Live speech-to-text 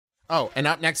Oh, and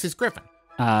up next is Griffin.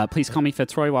 Please call me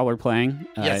Fitzroy while we're playing.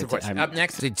 Yes, of course. Up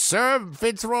next, it's Sir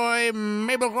Fitzroy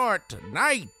MapleMix,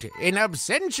 knight in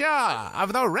absentia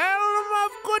of the realm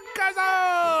of Good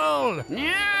Castle.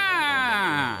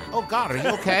 Yeah. Oh, God, are you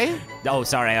okay? Oh,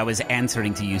 sorry, I was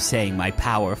answering to you saying my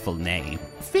powerful name.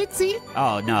 Fitzy?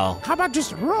 Oh, no. How about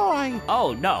just Roy?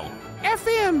 Oh, no. F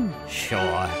him.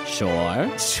 Sure,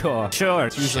 here.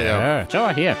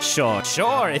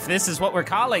 Sure, if this is what we're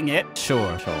calling it.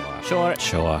 Sure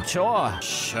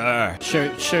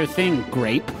thing,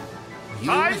 Grape.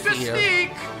 Time to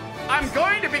sneak! I'm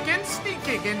going to begin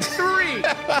sneaking in 3, 2,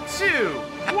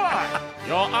 1.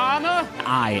 Your Honor?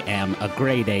 I am a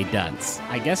grade A dunce.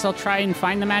 I guess I'll try and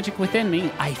find the magic within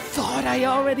me. I thought I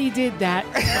already did that.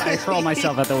 I hurl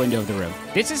myself out the window of the room.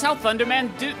 This is how Thunderman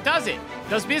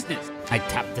does business. I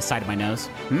tap the side of my nose.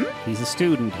 He's a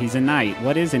student. He's a knight.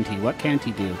 What isn't he? What can't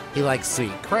he do? He likes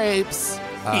sweet crepes.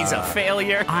 He's a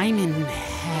failure. I'm in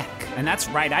heck. And that's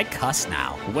right, I cuss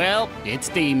now. Well, it's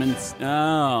demons.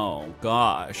 Oh,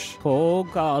 gosh. Oh,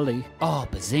 golly. Oh,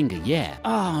 bazinga, yeah.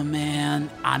 Oh, man.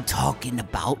 I'm talking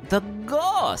about the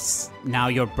ghosts. Now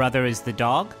your brother is the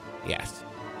dog? Yes,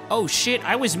 Oh, shit,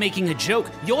 I was making a joke.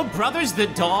 Your brother's the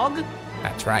dog?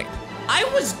 that's right. I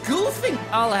was goofing.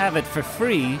 I'll have it for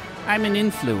free. I'm an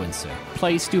influencer.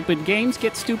 Play stupid games,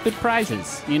 get stupid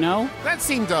prizes, you know? That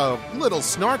seemed a little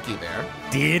snarky there.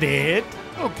 Did it?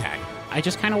 Okay. I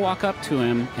just kind of walk up to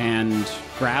him and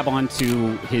grab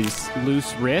onto his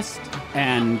loose wrist,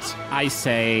 and I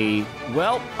say,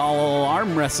 well, I'll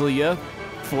arm wrestle you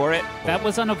for it. That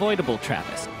was unavoidable,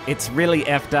 Travis. It's really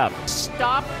effed up.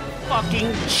 Stop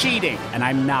fucking cheating. And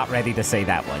I'm not ready to say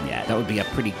that one yet. That would be a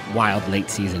pretty wild late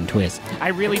season twist. I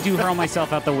really do hurl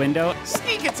myself out the window.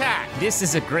 Sneak attack! This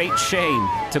is a great shame,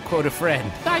 to quote a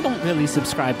friend. I don't really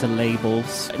subscribe to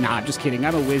labels. Nah, I'm just kidding.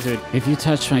 I'm a wizard. If you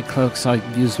touch my cloaks, I'll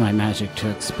use my magic to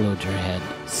explode your head.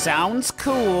 Sounds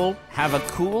cool. Have a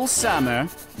cool summer.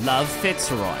 Love,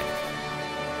 Fitzroy.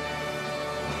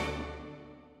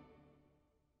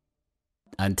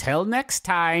 Until next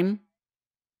time.